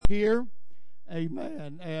here.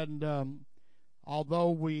 Amen. And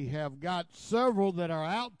although we have got several that are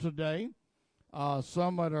out today,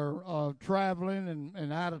 some that are traveling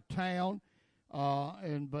and out of town,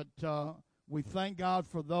 but we thank God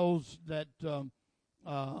for those that the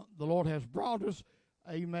Lord has brought us.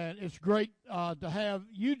 Amen. It's great to have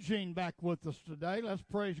Eugene back with us today. Let's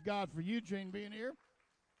praise God for Eugene being here.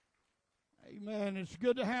 Amen. It's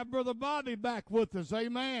good to have Brother Bobby back with us.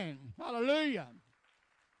 Amen. Hallelujah.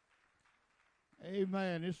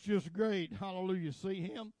 Amen. It's just great. Hallelujah. See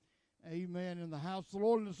him. Amen. In the house of the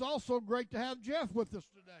Lord. And it's also great to have Jeff with us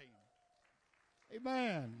today.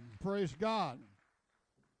 Amen. Praise God.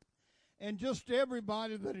 And just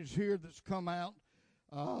everybody that is here that's come out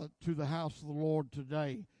to the house of the Lord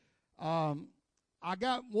today. I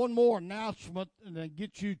got one more announcement and then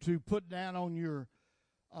get you to put down on your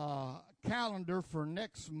calendar for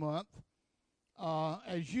next month.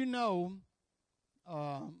 As you know,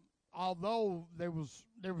 although there was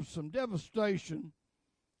some devastation,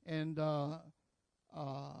 and I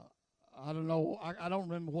don't know, I don't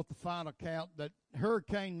remember what the final count that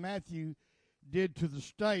Hurricane Matthew did to the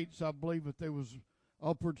states. I believe that there was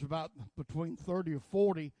upwards about between 30 or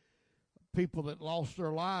 40 people that lost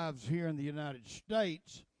their lives here in the United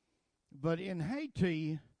States. But in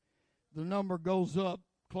Haiti, the number goes up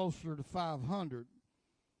closer to 500.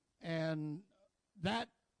 And that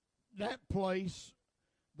place,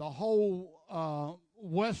 the whole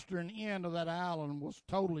western end of that island was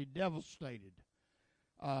totally devastated.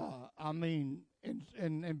 I mean,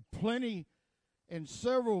 in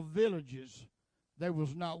several villages, there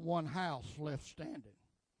was not one house left standing.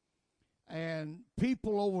 And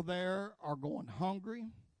people over there are going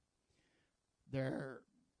hungry. They're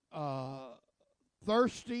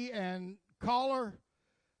thirsty, and cholera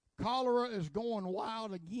is going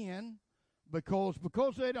wild again because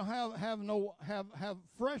they don't have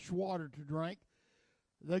fresh water to drink.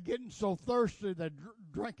 They're getting so thirsty they're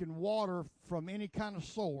drinking water from any kind of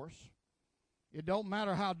source. It don't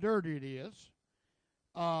matter how dirty it is.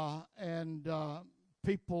 And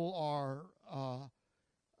people are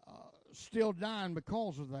still dying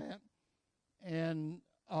because of that. And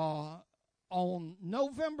on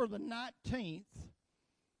November the 19th,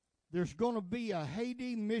 there's going to be a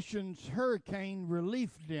Haiti Missions Hurricane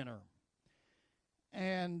Relief Dinner.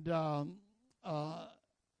 And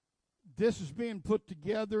this is being put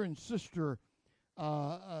together, and Sister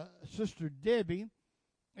Debbie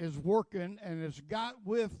is working and has got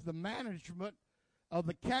with the management of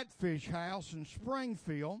the Catfish House in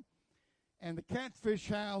Springfield. And the Catfish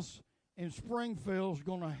House in Springfield is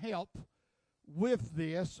going to help with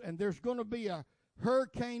this. And there's going to be a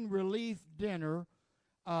hurricane relief dinner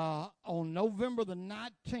on November the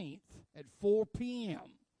 19th at 4 p.m.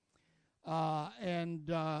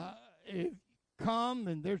 If come,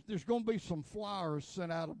 and there's going to be some flyers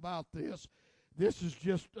sent out about this. This is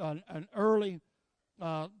just an early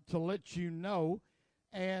to let you know.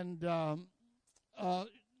 And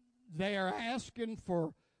they are asking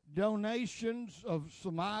for donations of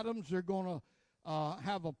some items. They're going to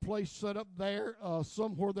have a place set up there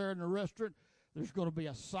somewhere there in the restaurant. There's going to be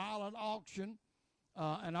a silent auction,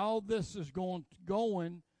 and all this is going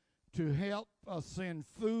to help send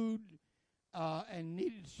food and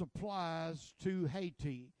needed supplies to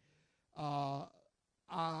Haiti. I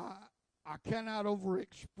cannot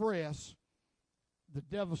overexpress the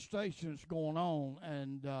devastation that's going on,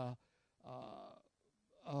 and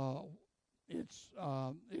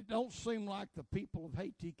it don't seem like the people of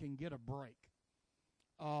Haiti can get a break.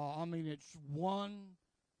 I mean, it's one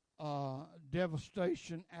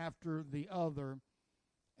devastation after the other,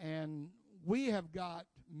 and we have got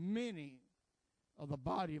many of the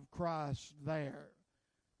body of Christ there.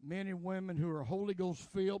 Men and women who are Holy Ghost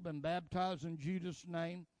filled and baptized in Jesus'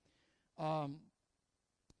 name. One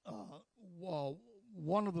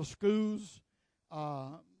of the schools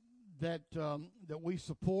that we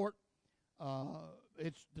support,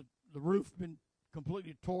 it's the roof been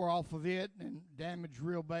completely tore off of it and damaged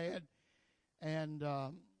real bad. And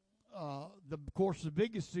of course, the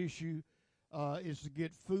biggest issue is to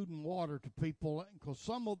get food and water to people, because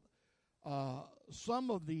some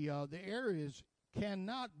of the areas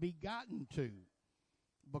cannot be gotten to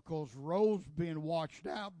because roads being washed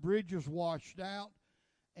out, bridges washed out,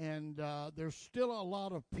 and there's still a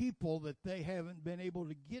lot of people that they haven't been able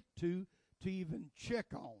to get to even check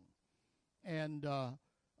on. And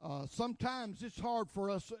sometimes it's hard for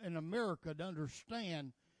us in America to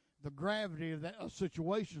understand the gravity of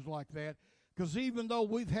situations like that, because even though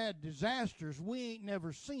we've had disasters, we ain't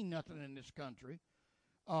never seen nothing in this country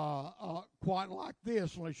quite like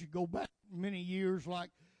this, unless you go back many years, like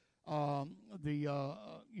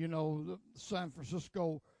the San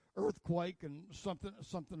Francisco earthquake and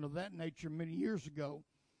something of that nature many years ago.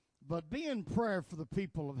 But be in prayer for the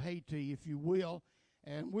people of Haiti, if you will,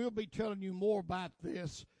 and we'll be telling you more about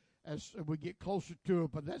this as we get closer to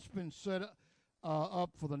it. But that's been set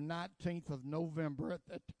up for the 19th of November at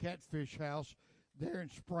the Catfish House there in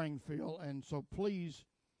Springfield, and so please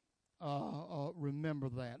remember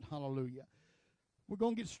that. Hallelujah. We're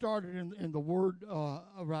going to get started in the Word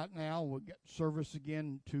right now. We'll get service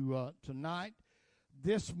again tonight.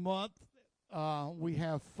 This month, we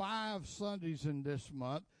have 5 Sundays in this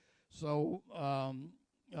month. So,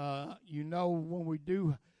 when we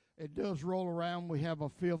do, it does roll around. We have a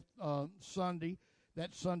 5th Sunday.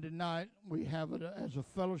 That Sunday night, we have it as a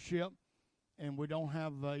fellowship, and we don't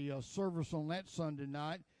have a service on that Sunday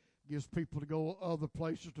night. Gives people to go other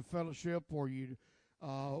places to fellowship, or you,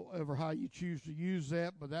 ever how you choose to use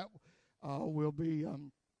that. But that will be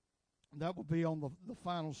on the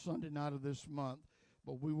final Sunday night of this month.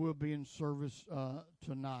 But we will be in service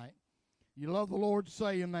tonight. You love the Lord,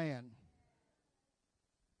 say amen.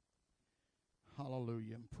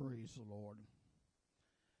 Hallelujah, and praise the Lord.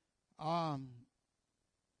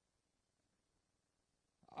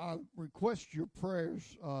 I request your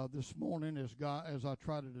prayers this morning as I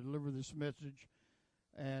try to deliver this message,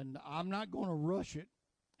 and I'm not going to rush it,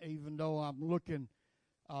 even though I'm looking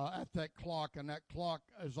at that clock, and that clock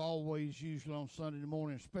is always usually on Sunday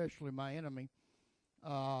morning, especially my enemy.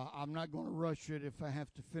 I'm not going to rush it. If I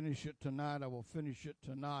have to finish it tonight, I will finish it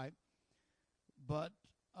tonight. But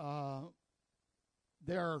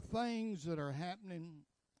there are things that are happening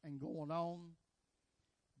and going on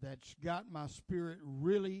that's got my spirit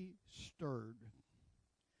really stirred.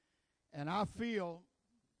 And I feel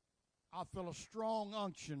a strong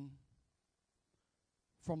unction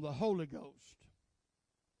from the Holy Ghost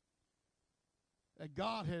that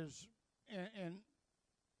God has, and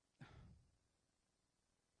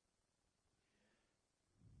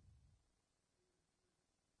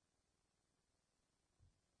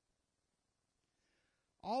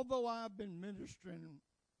although I've been ministering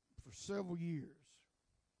for several years,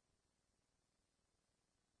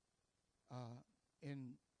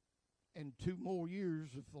 in 2 more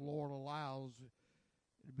years, if the Lord allows,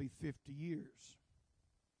 it'll be 50 years.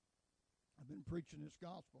 I've been preaching this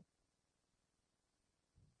gospel.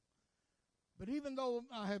 But even though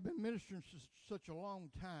I have been ministering such a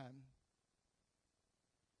long time,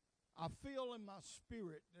 I feel in my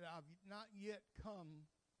spirit that I've not yet come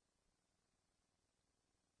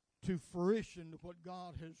to fruition what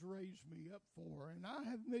God has raised me up for. And I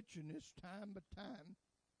have mentioned this time by time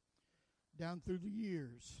down through the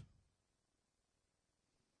years.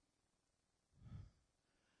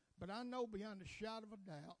 But I know beyond a shadow of a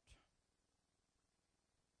doubt,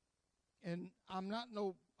 and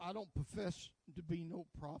I don't profess to be no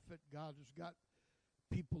prophet. God has got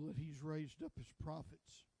people that He's raised up as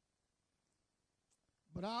prophets.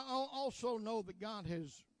 But I also know that God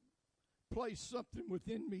has placed something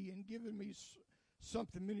within me and given me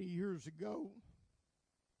something many years ago,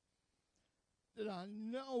 that I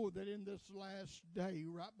know that in this last day,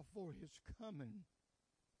 right before His coming,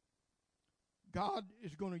 God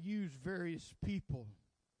is going to use various people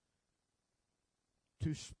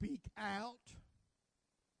to speak out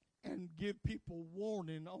and give people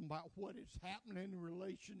warning about what is happening in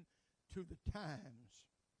relation to the times.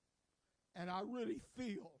 And I really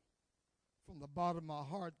feel from the bottom of my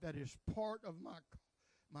heart that is part of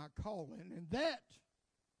my calling. And that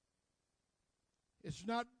it's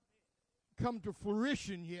not come to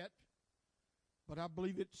fruition yet, but I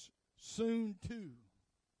believe it's soon too.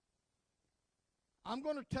 I'm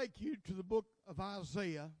going to take you to the book of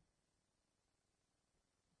Isaiah,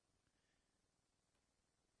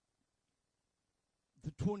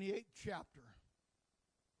 the 28th chapter.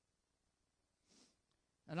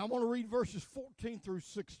 And I want to read verses 14 through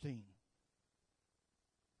 16.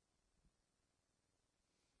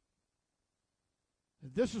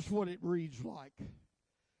 This is what it reads like.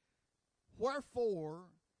 Wherefore,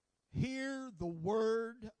 hear the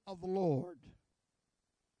word of the Lord.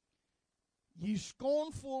 Ye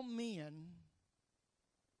scornful men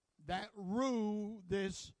that rule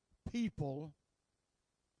this people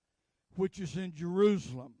which is in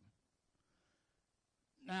Jerusalem.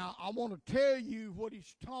 Now, I want to tell you what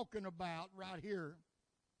he's talking about right here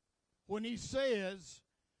when he says,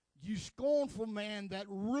 you scornful man that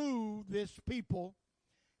rule this people.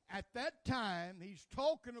 At that time, he's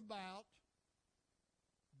talking about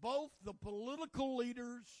both the political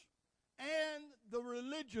leaders and the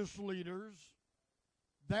religious leaders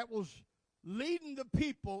that was leading the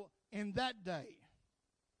people in that day.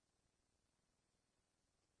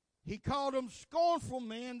 He called them scornful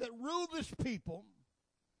men that rule this people,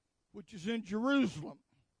 which is in Jerusalem.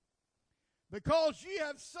 Because ye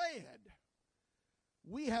have said,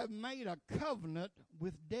 we have made a covenant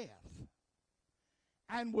with death,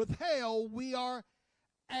 and with hell we are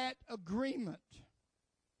at agreement.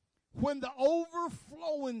 When the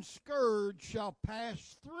overflowing scourge shall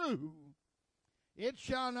pass through, it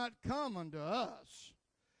shall not come unto us,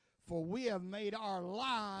 for we have made our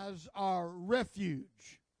lives our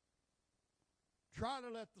refuge. Try to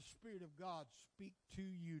let the Spirit of God speak to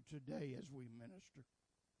you today as we minister.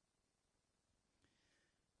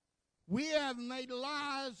 We have made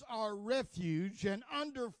lies our refuge, and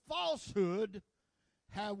under falsehood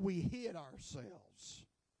have we hid ourselves.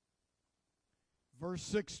 Verse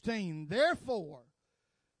 16, therefore,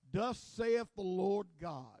 thus saith the Lord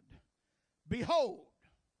God, behold,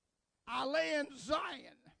 I lay in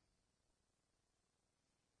Zion,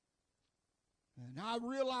 and I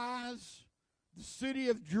realize the city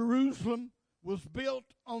of Jerusalem was built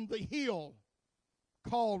on the hill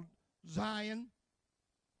called Zion.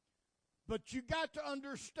 But you got to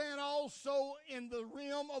understand also in the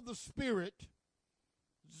realm of the Spirit,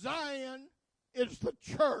 Zion is the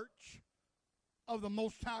church of the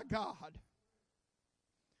Most High God.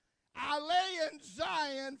 I lay in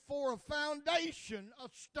Zion for a foundation, a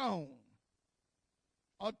stone,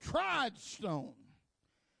 a tried stone,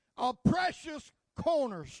 a precious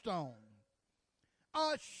cornerstone,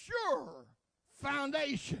 a sure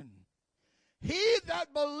foundation. He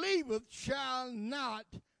that believeth shall not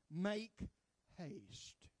make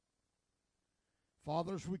haste.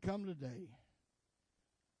 Father, as we come today,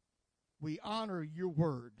 we honor your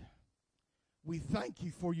word. We thank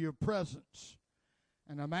you for your presence.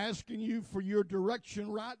 And I'm asking you for your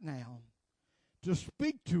direction right now to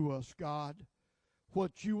speak to us, God,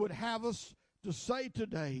 what you would have us to say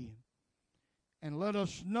today. And let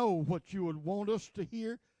us know what you would want us to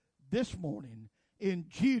hear this morning. In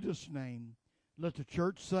Jesus' name, let the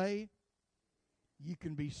church say, you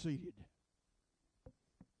can be seated.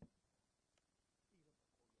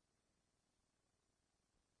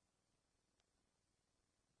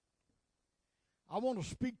 I want to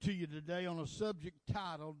speak to you today on a subject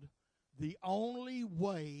titled, The Only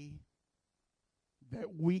Way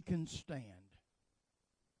That We Can Stand.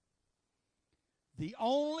 The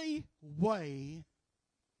only way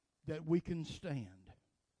that we can stand.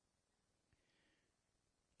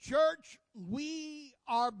 Church, we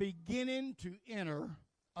are beginning to enter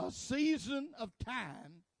a season of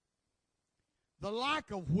time, the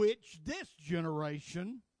like of which this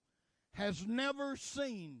generation has never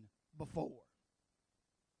seen before.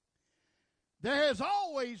 There has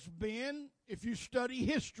always been, if you study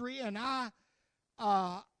history, and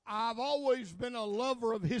I've always been a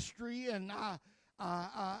lover of history, and I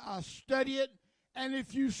study it. And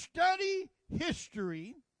if you study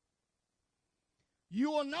history,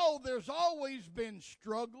 you will know there's always been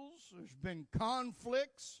struggles, there's been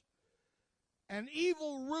conflicts, and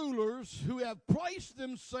evil rulers who have placed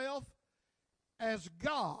themselves as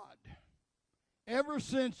God ever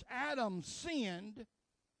since Adam sinned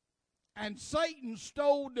and Satan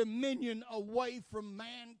stole dominion away from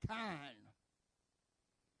mankind.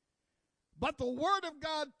 But the Word of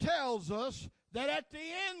God tells us that at the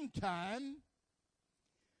end time,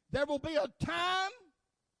 there will be a time,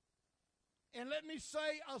 and let me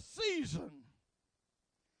say a season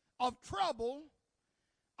of trouble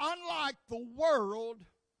unlike the world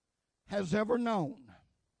has ever known.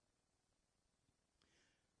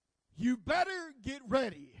 You better get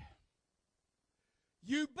ready.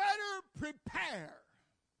 You better prepare,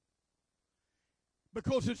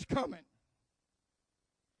 because it's coming.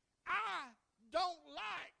 I don't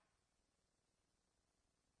like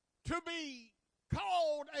to be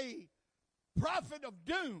called a prophet of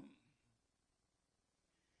doom.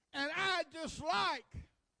 And I dislike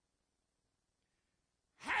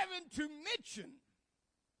having to mention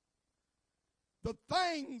the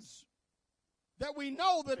things that we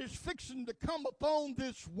know that is fixing to come upon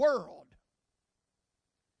this world.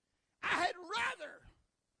 I had rather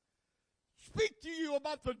speak to you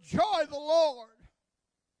about the joy of the Lord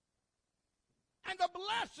and the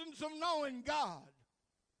blessings of knowing God.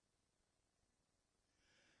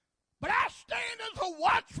 But I stand as a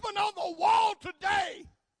watchman on the wall today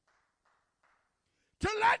to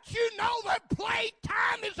let you know that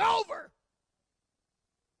playtime is over.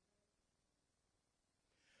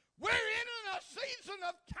 We're in a season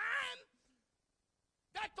of time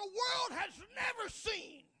that the world has never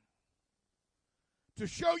seen. To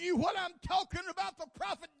show you what I'm talking about, the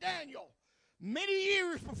prophet Daniel, many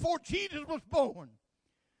years before Jesus was born,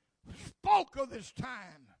 spoke of this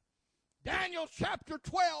time. Daniel chapter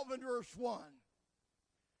 12 and verse 1.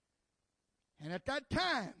 And at that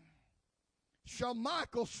time shall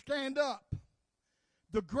Michael stand up,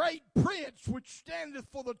 the great prince which standeth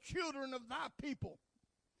for the children of thy people.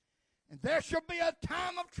 And there shall be a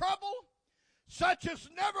time of trouble, such as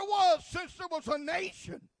never was since there was a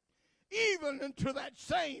nation, even unto that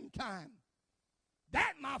same time.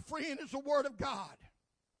 That, my friend, is the word of God.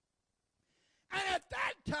 And at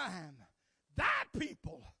that time, thy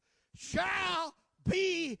people shall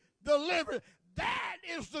be delivered. That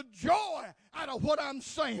is the joy out of what I'm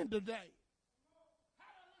saying today.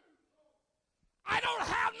 I don't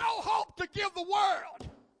have no hope to give the world.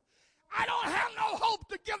 I don't have no hope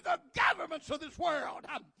to give the governments of this world.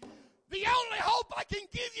 The only hope I can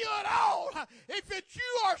give you at all, if it's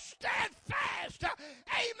you are steadfast,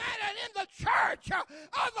 amen, and in the church of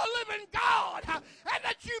the living God, and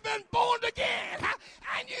that you've been born again,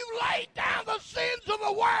 and you've laid down the sins of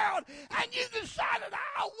the world, and you've decided,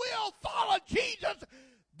 I will follow Jesus,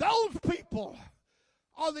 those people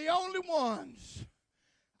are the only ones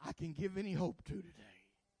I can give any hope to today.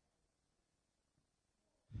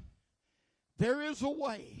 There is a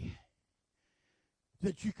way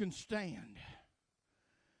that you can stand.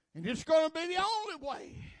 And it's going to be the only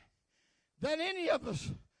way that any of us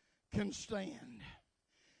can stand.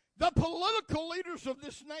 The political leaders of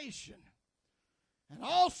this nation and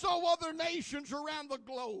also other nations around the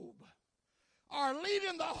globe are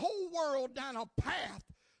leading the whole world down a path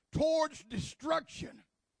towards destruction.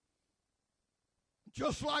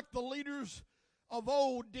 Just like the leaders of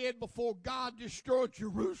old did before God destroyed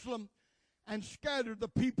Jerusalem and scattered the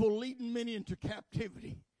people, leading many into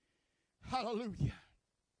captivity. Hallelujah.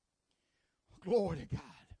 Glory to God.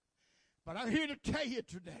 But I'm here to tell you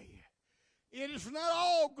today, it is not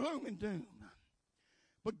all gloom and doom.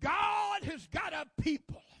 But God has got a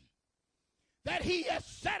people that he has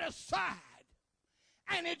set aside.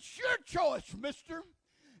 And it's your choice, mister.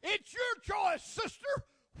 It's your choice, sister.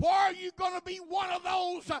 Why are you going to be one of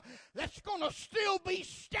those that's going to still be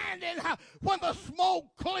standing when the smoke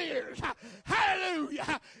clears?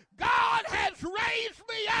 Hallelujah. God has raised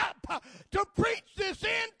me up to preach this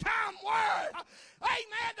end time word.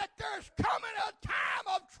 Amen. That there's coming a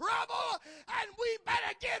time of trouble, and we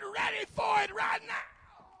better get ready for it right now.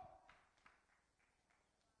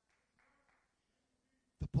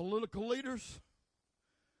 The political leaders,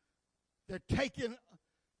 they're taking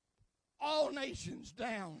all nations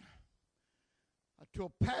down to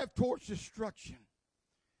a path towards destruction.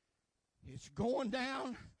 It's going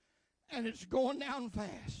down, and it's going down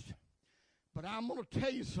fast. But I'm going to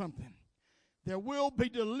tell you something. There will be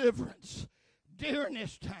deliverance during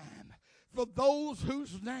this time for those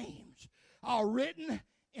whose names are written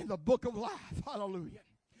in the book of life. Hallelujah.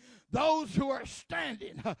 Those who are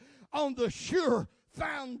standing on the sure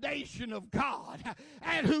foundation of God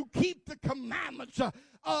and who keep the commandments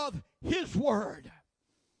of his word.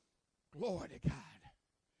 Glory to God.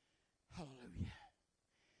 Hallelujah.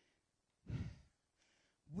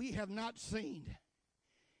 We have not seen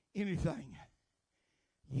anything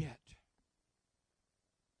yet.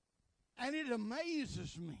 And it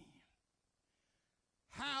amazes me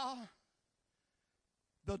how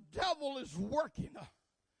the devil is working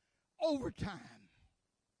overtime.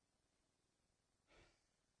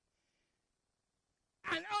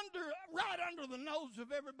 And right under the nose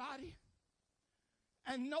of everybody,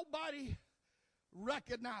 and nobody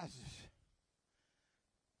recognizes.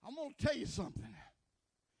 I'm going to tell you something.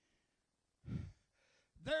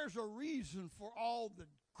 There's a reason for all the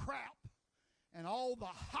crap and all the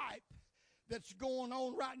hype that's going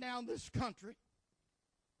on right now in this country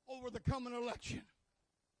over the coming election.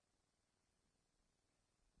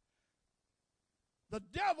 The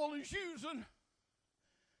devil is using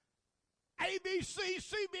ABC,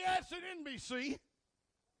 CBS, and NBC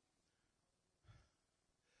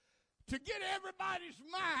to get everybody's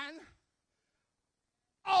mind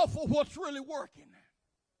off of what's really working.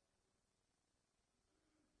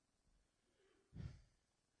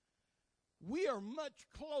 We are much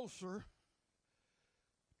closer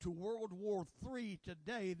to World War III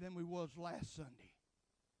today than we was last Sunday.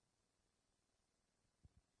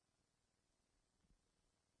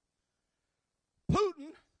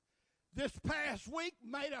 Putin this past week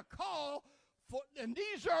made a call for, and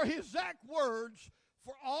these are his exact words,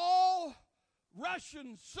 for all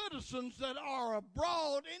Russian citizens that are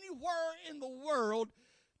abroad anywhere in the world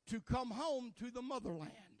to come home to the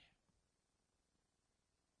motherland.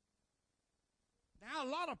 Now, a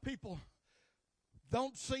lot of people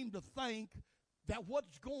don't seem to think that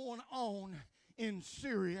what's going on in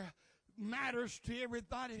Syria matters to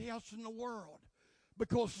everybody else in the world,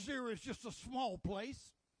 because Syria is just a small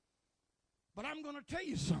place. But I'm going to tell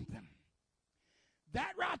you something.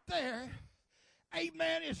 That right there,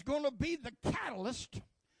 amen, is going to be the catalyst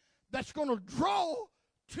that's going to draw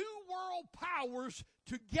two world powers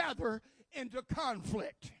together into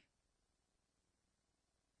conflict.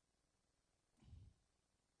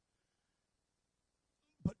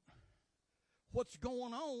 But what's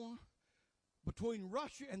going on between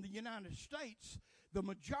Russia and the United States, the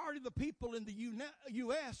majority of the people in the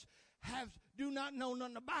U.S. do not know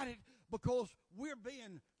nothing about it because we're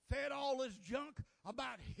being fed all this junk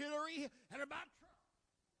about Hillary and about Trump.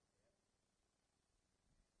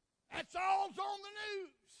 That's all's on the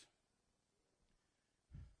news.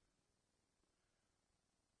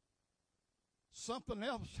 Something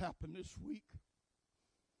else happened this week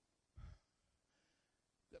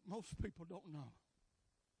that most people don't know.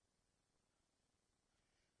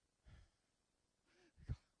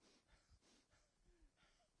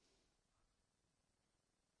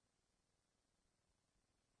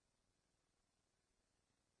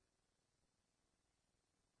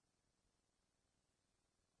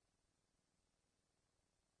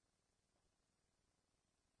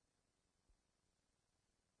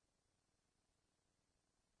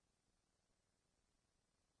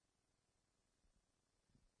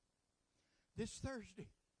 This Thursday,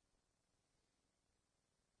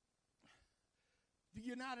 the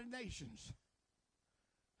United Nations,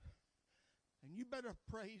 and you better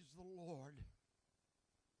praise the Lord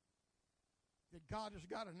that God has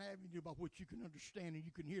got an avenue by which you can understand and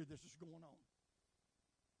you can hear this is going on.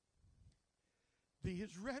 The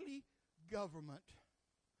Israeli government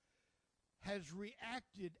has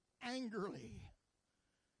reacted angrily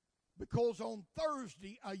because on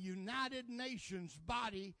Thursday a United Nations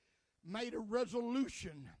body made a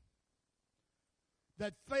resolution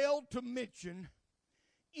that failed to mention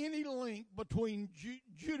any link between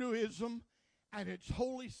Judaism and its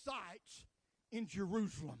holy sites in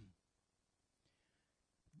Jerusalem.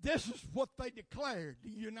 This is what they declared, the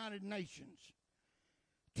United Nations.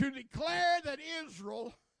 To declare that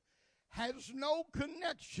Israel has no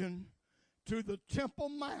connection to the Temple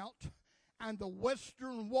Mount and the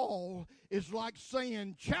Western Wall is like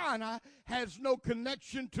saying China has no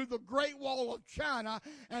connection to the Great Wall of China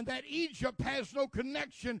and that Egypt has no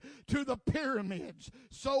connection to the pyramids.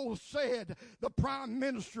 So said the Prime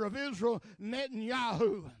Minister of Israel,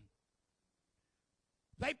 Netanyahu.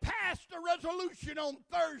 They passed a resolution on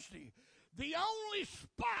Thursday. The only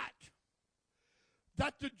spot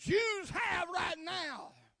that the Jews have right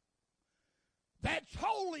now that's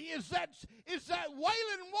holy is that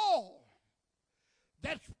Wailing Wall.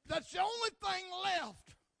 That's the only thing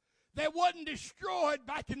left that wasn't destroyed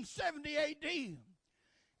back in 70 A.D.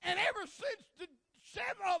 And ever since in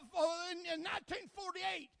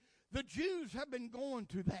 1948, the Jews have been going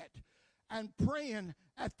to that and praying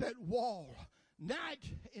at that wall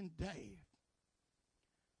night and day.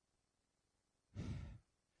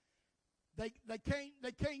 They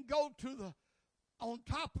can't go to the on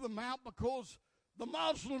top of the mount because the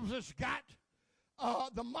Muslims has got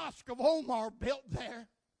the Mosque of Omar built there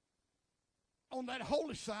on that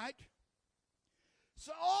holy site.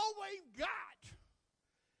 So all they've got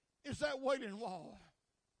is that Wailing Wall.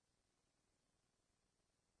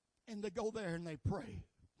 And they go there and they pray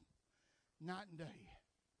night and day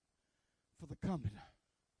for the coming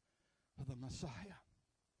of the Messiah.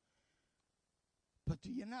 But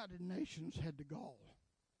the United Nations had the gall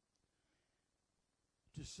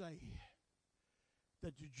to say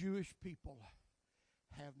that the Jewish people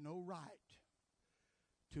have no right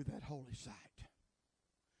to that holy site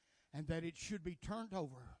and that it should be turned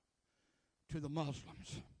over to the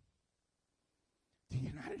Muslims. The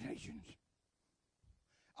United Nations.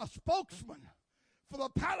 A spokesman for the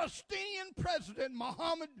Palestinian president,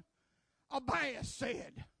 Mahmoud Abbas,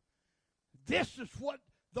 said, this is what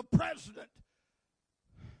the president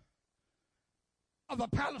of the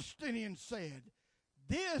Palestinians said.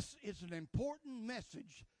 This is an important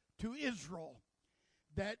message to Israel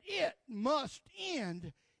that it must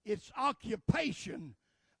end its occupation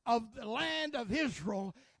of the land of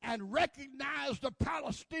Israel and recognize the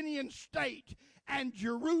Palestinian state and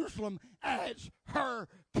Jerusalem as her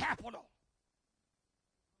capital.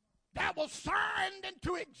 That was signed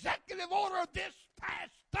into executive order this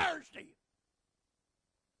past Thursday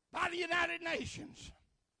by the United Nations.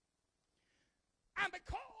 And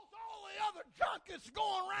because all the other junk is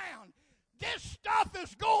going around, this stuff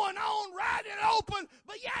is going on right and open,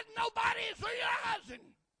 but yet nobody is realizing.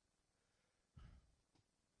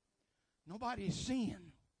 Nobody is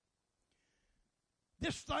seeing.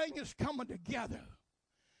 This thing is coming together.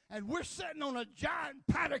 And we're sitting on a giant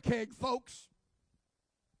powder keg, folks.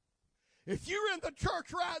 If you're in the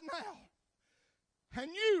church right now,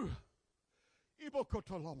 and you,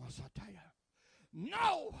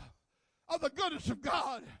 know of the goodness of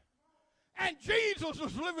God, and Jesus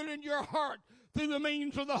is living in your heart through the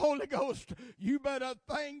means of the Holy Ghost, you better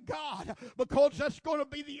thank God, because that's going to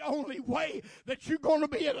be the only way that you're going to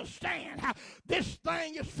be able to stand. This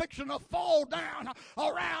thing is fixing to fall down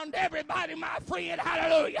around everybody, my friend.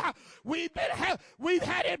 Hallelujah. We've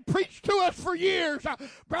had it preached to us for years.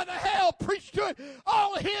 Brother Hale preached to it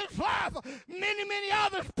all his life. Many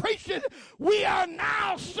others preached it. We are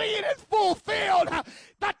now seeing it fulfilled.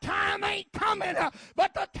 The time ain't coming,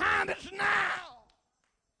 but the time is now.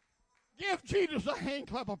 Give Jesus a hand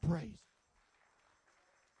clap of praise.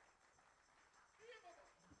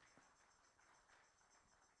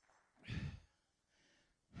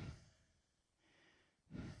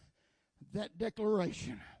 That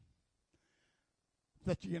declaration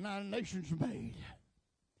that the United Nations made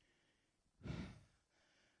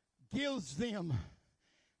gives them,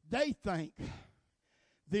 they think,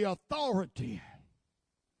 the authority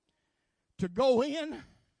to go in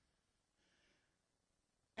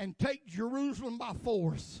and take Jerusalem by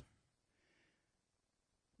force,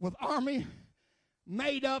 with army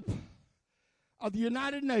made up of the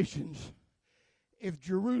United Nations, if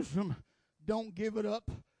Jerusalem don't give it up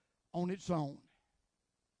on its own.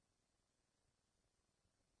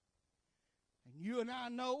 And you and I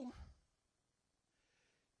know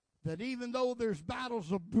that even though there's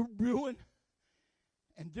battles of brewing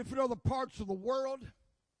in different other parts of the world,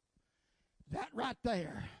 that right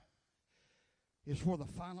there is where the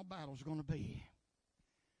final battle is going to be.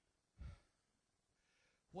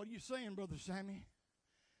 What are you saying, Brother Sammy?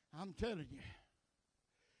 I'm telling you,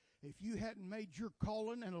 if you hadn't made your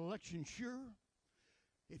calling and election sure,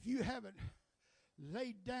 if you haven't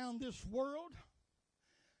laid down this world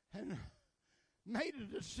and made a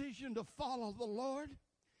decision to follow the Lord,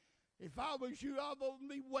 if I was you, I would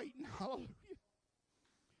be waiting. Hallelujah.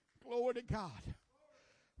 Glory to God.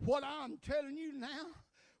 What I'm telling you now,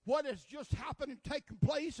 what has just happened and taken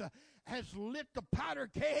place has lit the powder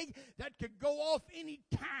keg that could go off any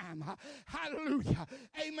time. Hallelujah.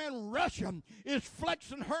 Amen. Russia is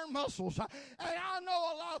flexing her muscles. And I know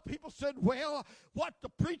a lot of people said, well, what the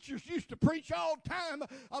preachers used to preach all the time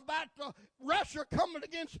about Russia coming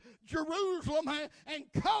against Jerusalem and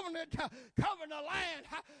covenant the land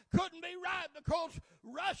couldn't be right because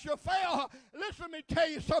Russia fell. Listen, let me tell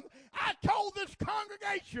you something. I told this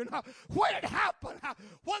congregation when it happened,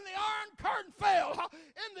 when the Iron Curtain fell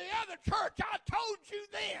in the other church, I told you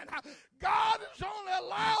then, God has only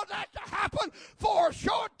allowed that to happen for a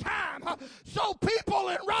short time so people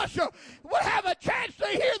in Russia would have a chance to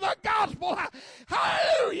hear the gospel.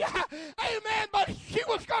 Hallelujah. Amen. But she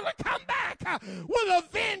was going to come back with a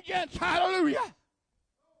vengeance. Hallelujah.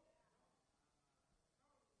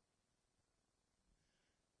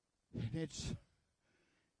 And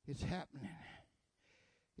it's happening.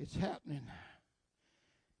 It's happening.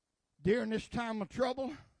 During this time of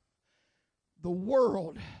trouble, the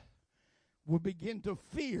world will begin to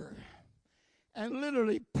fear and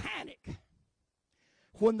literally panic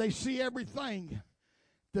when they see everything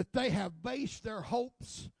that they have based their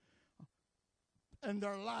hopes and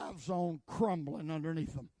their lives on crumbling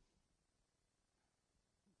underneath them.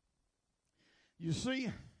 You see,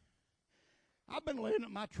 I've been laying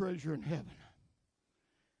up my treasure in heaven.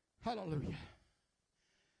 Hallelujah.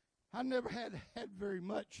 I never had very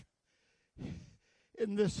much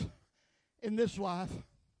in this life.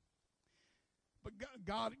 But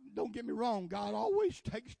God, don't get me wrong, God always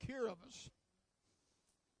takes care of us.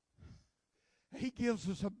 He gives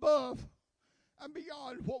us above and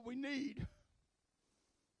beyond what we need.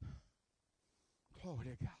 Glory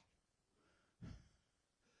to God.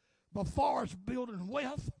 But far as building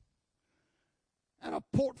wealth and a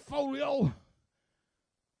portfolio,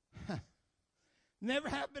 never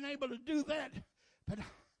have been able to do that, but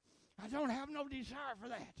I don't have no desire for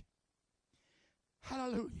that.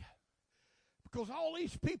 Hallelujah. Because all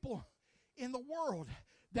these people in the world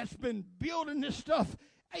that's been building this stuff,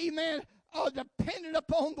 amen, are dependent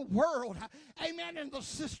upon the world, amen, and the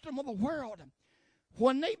system of the world.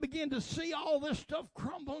 When they begin to see all this stuff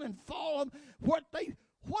crumble and fall, what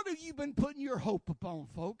have you been putting your hope upon,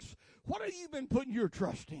 folks? What have you been putting your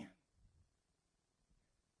trust in?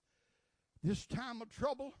 This time of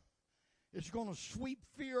trouble is going to sweep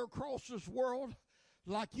fear across this world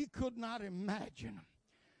like you could not imagine.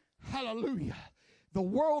 Hallelujah. The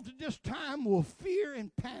world at this time will fear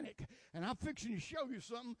and panic. And I'm fixing to show you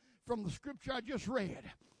something from the scripture I just read.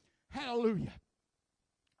 Hallelujah.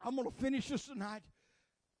 I'm going to finish this tonight.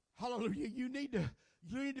 Hallelujah. You need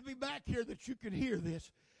to be back here that you can hear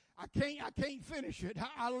this. I can't finish it.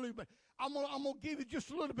 Hallelujah. But I'm gonna give you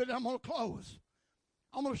just a little bit and I'm gonna close.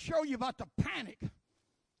 I'm gonna show you about the panic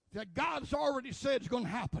that God's already said is gonna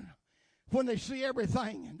happen when they see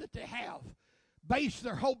everything that they have based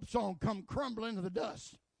their hopes on come crumbling to the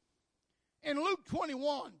dust. In Luke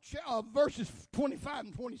 21, verses 25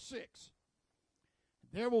 and 26,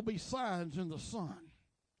 there will be signs in the sun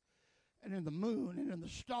and in the moon and in the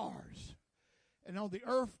stars, and on the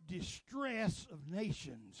earth distress of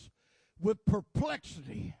nations with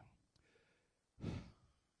perplexity.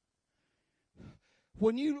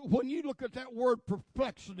 When you look at that word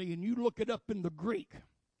perplexity and you look it up in the Greek,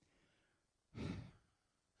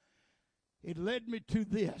 it led me to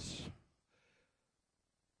this.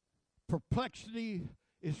 Perplexity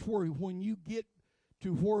is where when you get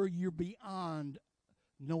to where you're beyond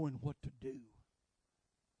knowing what to do.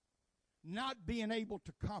 Not being able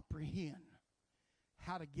to comprehend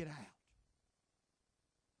how to get out.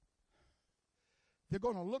 They're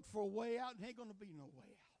going to look for a way out and ain't going to be no way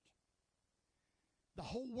out. The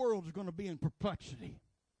whole world is going to be in perplexity.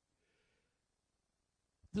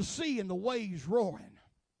 The sea and the waves roaring.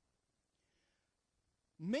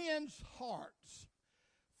 Men's hearts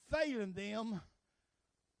failing them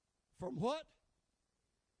from what?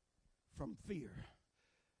 From fear.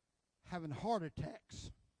 Having heart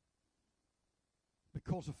attacks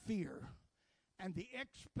because of fear and the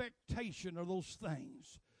expectation of those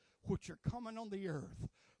things which are coming on the earth,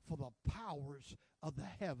 for the powers of the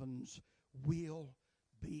heavens will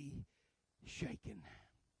be shaken.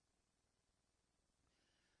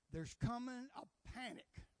 There's coming a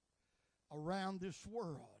panic around this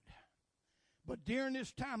world. But during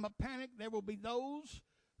this time of panic, there will be those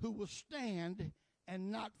who will stand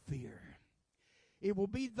and not fear. It will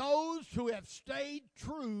be those who have stayed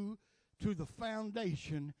true to the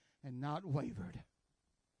foundation and not wavered.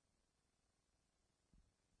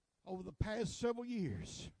 Over the past several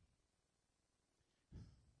years,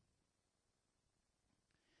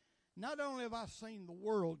 not only have I seen the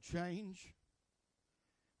world change,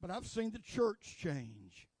 but I've seen the church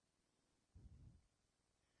change.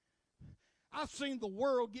 I've seen the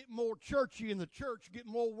world get more churchy and the church get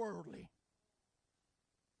more worldly.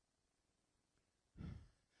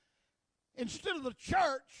 Instead of the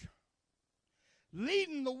church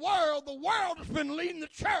leading the world has been leading the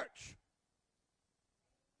church.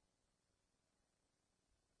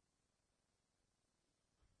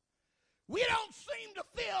 We don't seem to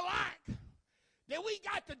feel like that we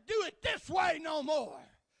got to do it this way no more.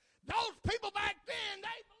 Those people back then,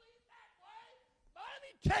 they believed that way. But let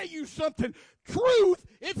me tell you something. Truth,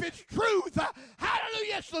 if it's truth,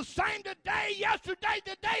 hallelujah, it's the same today, yesterday,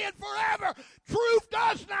 today, and forever. Truth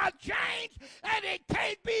does not change, and it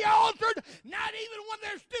can't be altered, not even when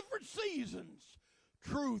there's different seasons.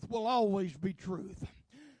 Truth will always be truth.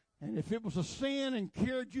 And if it was a sin and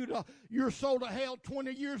carried your soul to hell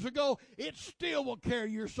 20 years ago, it still will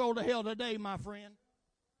carry your soul to hell today, my friend.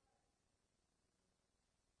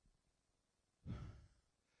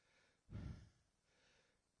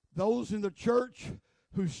 Those in the church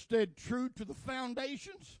who stayed true to the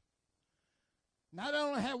foundations, not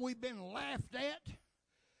only have we been laughed at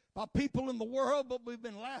by people in the world, but we've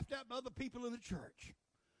been laughed at by other people in the church.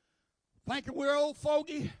 Thinking we're old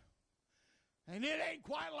fogey. And it ain't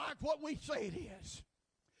quite like what we say it is.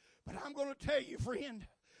 But I'm going to tell you, friend,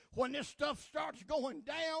 when this stuff starts going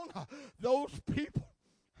down, those people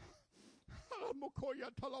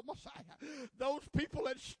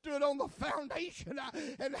that stood on the foundation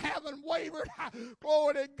and haven't wavered,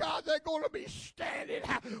 glory to God, they're going to be standing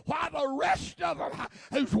while the rest of them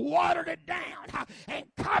who's watered it down and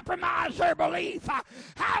compromised their belief,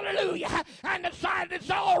 hallelujah, and decided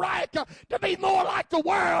it's all right to be more like the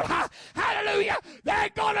world, hallelujah, they're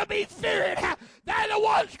going to be feared. They're the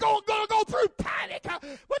ones going to go through panic,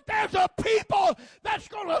 but there's a people that's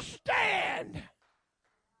going to stand.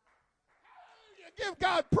 Give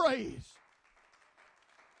God praise.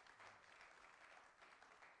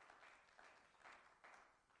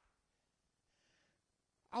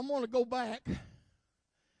 I'm going to go back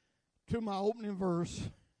to my opening verse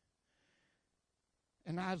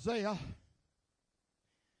in Isaiah.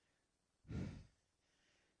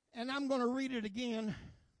 And I'm going to read it again.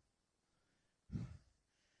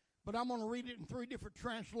 But I'm going to read it in 3 different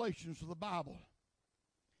translations of the Bible.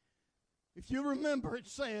 If you remember, it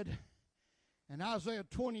said in Isaiah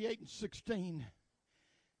 28:16,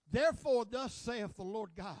 therefore thus saith the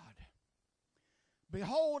Lord God,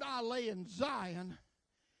 behold, I lay in Zion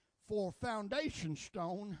for a foundation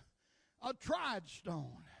stone, a tried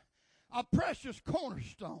stone, a precious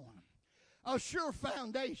cornerstone, a sure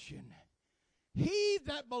foundation. He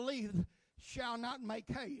that believeth shall not make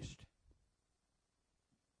haste.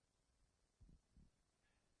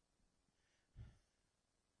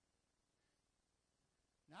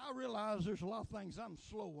 Now, I realize there's a lot of things I'm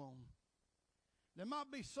slow on. There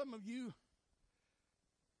might be some of you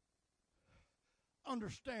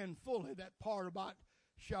understand fully that part about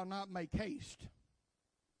shall not make haste.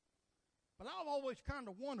 But I've always kind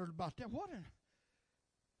of wondered about that. What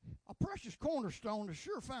a precious cornerstone, a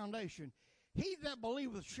sure foundation. He that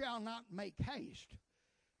believeth shall not make haste.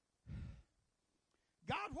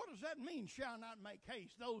 God, what does that mean, shall not make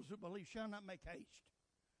haste? Those who believe shall not make haste.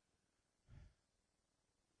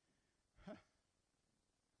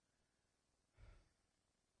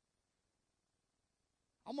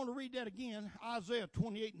 I'm going to read that again, Isaiah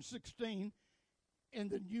 28:16 in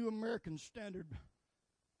the New American Standard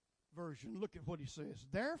Version. Look at what he says.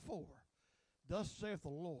 Therefore, thus saith the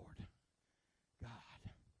Lord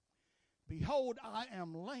God, behold, I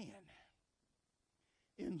am laying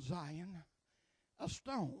in Zion a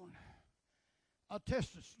stone, a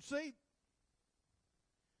tested. See,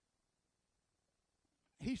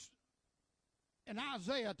 he's in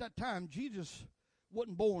Isaiah at that time, Jesus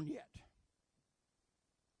wasn't born yet.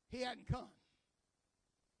 He hadn't come.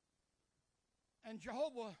 And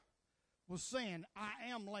Jehovah was saying, I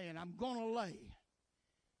am laying, I'm going to lay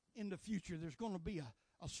in the future. There's going to be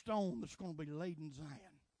a stone that's going to be laid in Zion,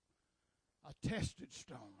 a tested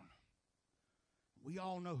stone. We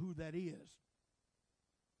all know who that is.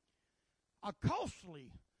 A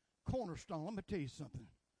costly cornerstone. Let me tell you something.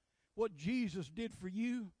 What Jesus did for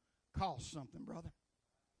you cost something, brother.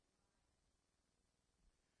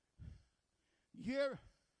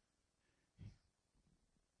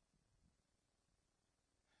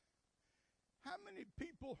 How many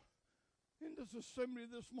people in this assembly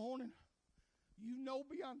this morning, you know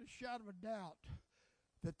beyond a shadow of a doubt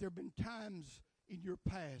that there have been times in your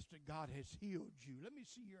past that God has healed you? Let me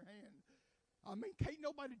see your hand. I mean, can't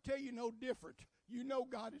nobody tell you no different. You know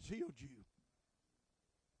God has healed you.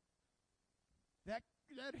 That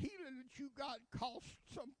healing that you got cost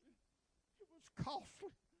something. It was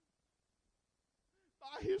costly.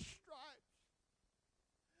 By his stripes.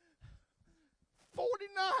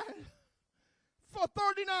 39,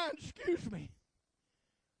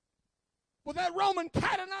 with that Roman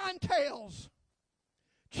cat o' nine tails,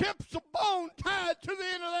 chips of bone tied to the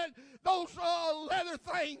end of those leather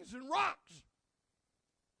things and rocks,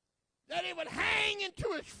 that it would hang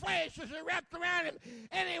into his flesh as it wrapped around him,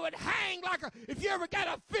 and it would hang like if you ever got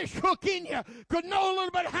a fish hook in you, could know a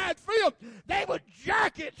little bit how it feels, they would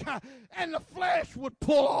jerk it, and the flesh would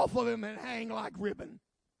pull off of him and hang like ribbon.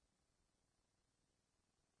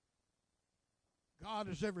 God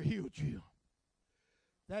has ever healed you.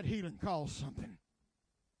 That healing costs something.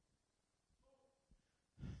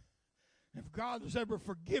 If God has ever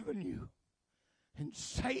forgiven you and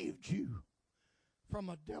saved you from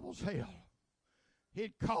a devil's hell,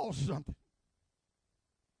 it costs something.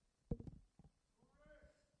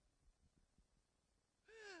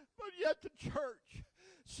 But yet the church,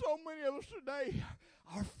 so many of us today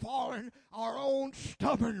are following our own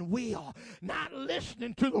stubborn will, not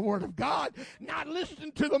listening to the Word of God, not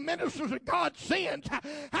listening to the ministers that God sends.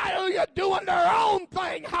 Hallelujah, doing their own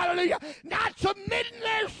thing. Hallelujah, not submitting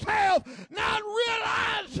themselves, not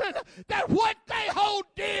realizing that what they hold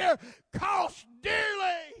dear costs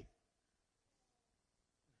dearly.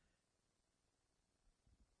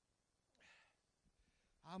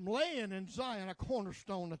 I'm laying in Zion a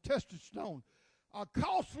cornerstone, a tested stone, a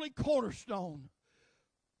costly cornerstone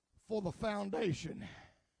for the foundation,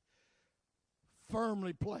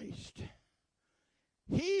 firmly placed.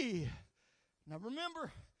 Now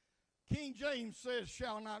remember, King James says,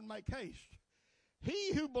 shall not make haste.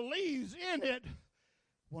 He who believes in it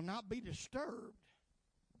will not be disturbed.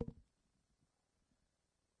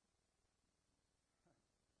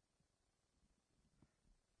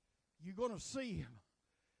 You're going to see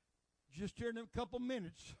just here in a couple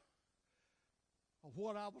minutes of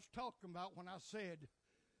what I was talking about when I said,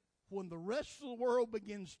 when the rest of the world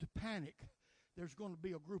begins to panic, there's going to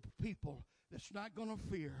be a group of people that's not going to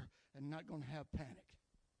fear and not going to have panic.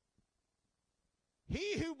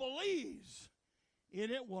 He who believes in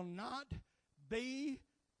it will not be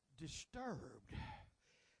disturbed.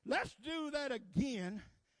 Let's do that again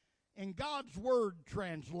in God's Word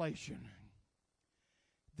translation.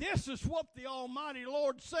 This is what the Almighty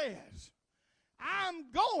Lord says. I'm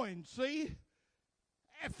going, see,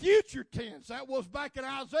 at future tense. That was back in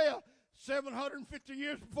Isaiah 750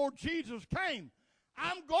 years before Jesus came.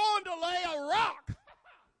 I'm going to lay a rock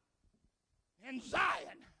in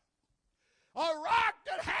Zion. A rock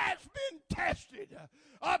that has has been tested,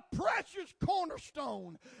 a precious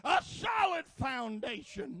cornerstone, a solid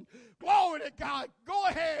foundation. Glory to God. Go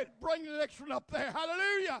ahead, bring the next one up there.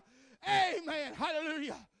 Hallelujah. Amen.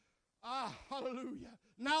 Hallelujah. Hallelujah.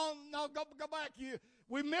 Now go back.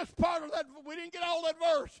 We missed part of that. We didn't get all that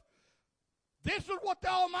verse. This is what the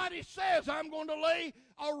Almighty says. I'm going to lay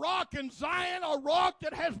a rock in Zion, a rock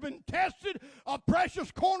that has been tested, a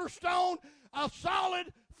precious cornerstone, a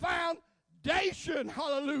solid foundation.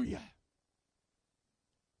 Hallelujah.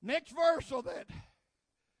 Next verse of that.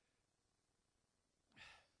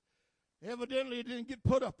 Evidently it didn't get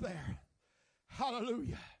put up there.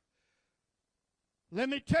 Hallelujah. Let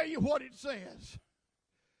me tell you what it says.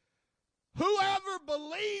 Whoever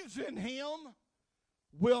believes in him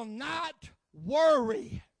will not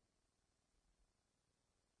worry.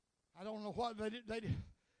 I don't know why they did.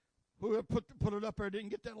 Whoever put it up there didn't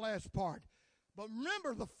get that last part. But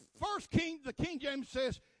remember, the King James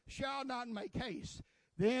says, shall not make haste.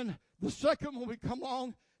 Then the second one we come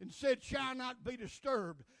along and said, shall not be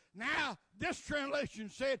disturbed. Now, this translation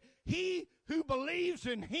said, he who believes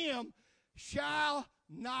in him shall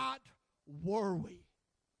not worry.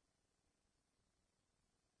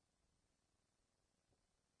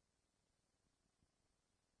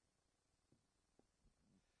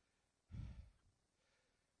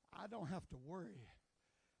 I don't have to worry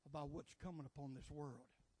about what's coming upon this world.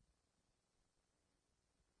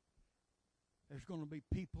 There's going to be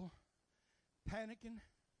people panicking,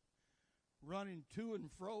 running to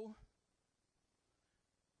and fro.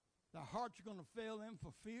 Their hearts are going to fail them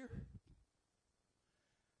for fear.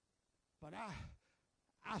 But I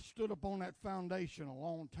stood up on that foundation a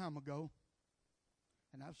long time ago,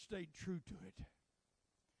 and I've stayed true to it.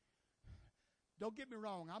 Don't get me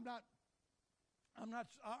wrong. I'm not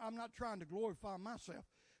trying to glorify myself,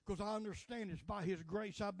 because I understand it's by His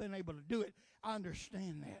grace I've been able to do it. I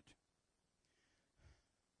understand that.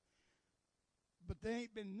 But there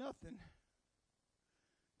ain't been nothing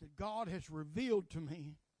that God has revealed to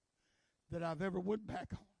me that I've ever went back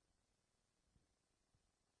on.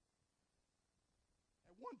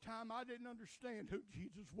 At one time, I didn't understand who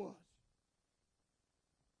Jesus was.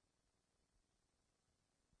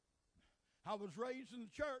 I was raised in the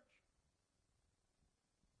church,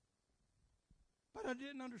 but I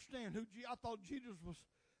didn't understand who I thought Jesus was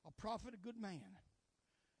a prophet, a good man.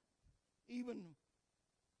 Even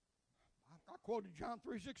I quoted John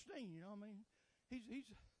 3:16. You know what I mean?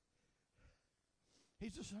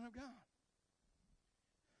 He's the Son of God.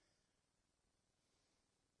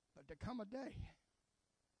 But there come a day,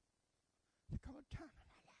 there come a time in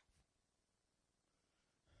my life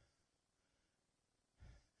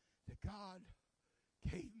that God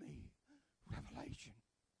gave me revelation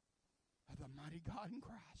of the mighty God in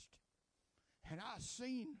Christ. And I've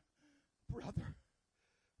seen, brother,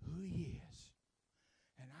 who He is.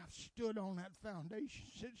 And I've stood on that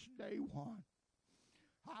foundation since day one.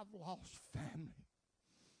 I've lost family.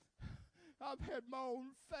 I've had my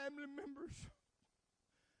own family members.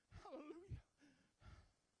 Hallelujah.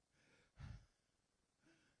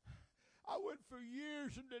 I went for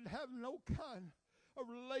years and didn't have no kind of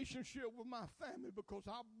relationship with my family because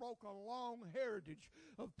I broke a long heritage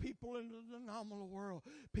of people in the nominal world.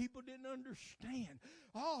 People didn't understand.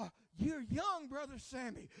 Oh, you're young, Brother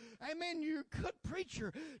Sammy. Amen. You're a good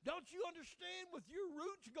preacher. Don't you understand with your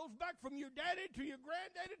roots? It goes back from your daddy to your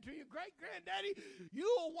granddaddy to your great-granddaddy.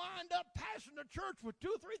 You'll wind up passing the church with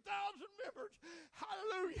 2,000 or 3,000 members.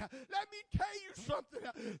 Hallelujah. Let me tell you something.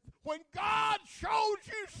 When God shows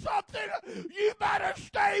you something, you better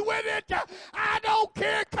stay with it. I don't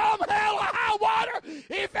care come hell or high water.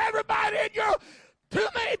 If everybody in your too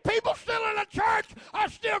many people still in the church are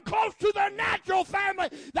still close to their natural family.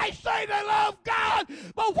 They say they love God,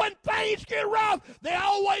 but when things get rough, they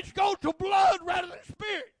always go to blood rather than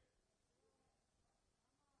spirit.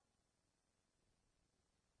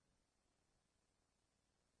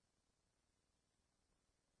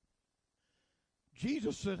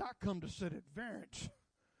 Jesus said, I come to set at variance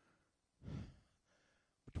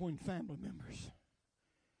between family members.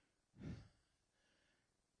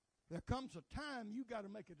 There comes a time you got to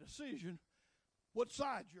make a decision what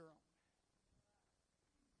side you're on.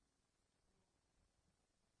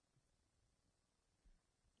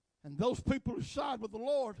 And those people who side with the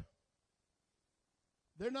Lord,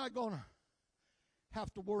 they're not going to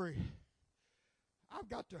have to worry. I've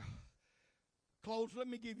got to close. Let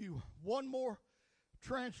me give you one more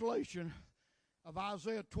translation of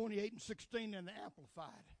Isaiah 28:16 in the Amplified.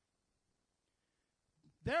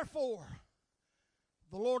 Therefore,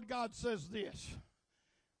 the Lord God says this,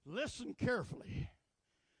 listen carefully.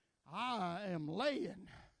 I am laying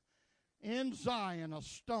in Zion a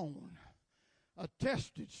stone, a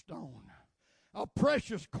tested stone, a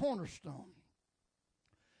precious cornerstone,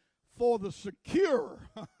 for the secure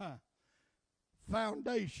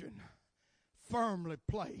foundation firmly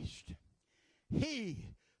placed.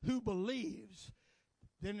 He who believes,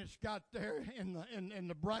 then it's got there in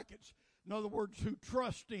the brackets, in other words, who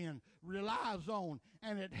trusts in, relies on,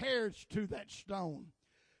 and adheres to that stone,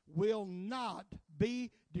 will not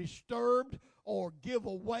be disturbed or give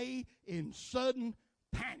away in sudden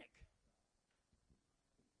panic.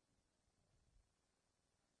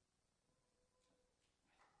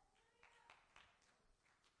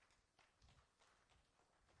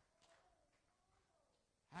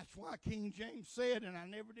 That's why King James said, and I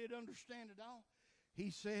never did understand it all, he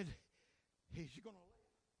said, he's going to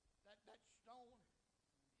let that stone,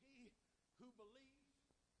 he who believes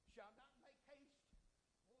shall not make haste.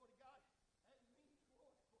 Glory to God. That means,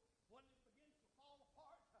 Lord, when it begins to fall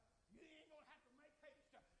apart, you ain't going to have to make haste.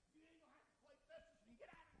 You ain't going to have to play Festus and get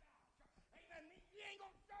out of Dodge. Amen. You ain't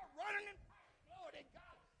going to start running and fight. Glory to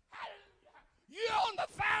God. Hallelujah. You're on the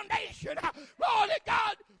foundation. Glory to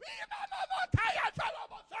God.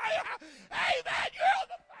 Amen. You're on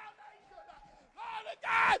the foundation. Glory to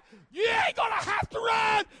God. You ain't going to have to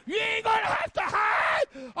run. You ain't going to have to hide.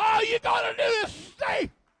 All you're going to do is stay.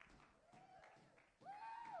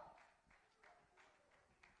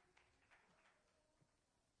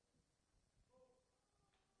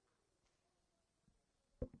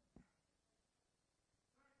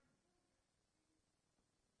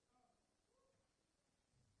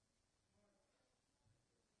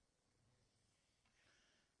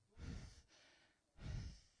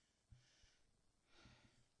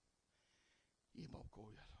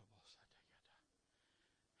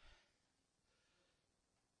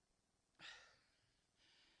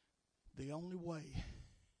 The only way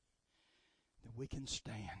that we can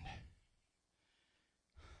stand.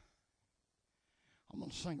 I'm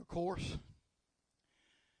going to sing a chorus.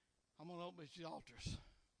 I'm going to open these altars.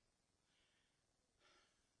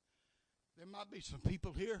 There might be some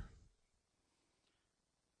people here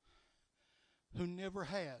who never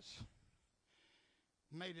has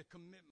made a commitment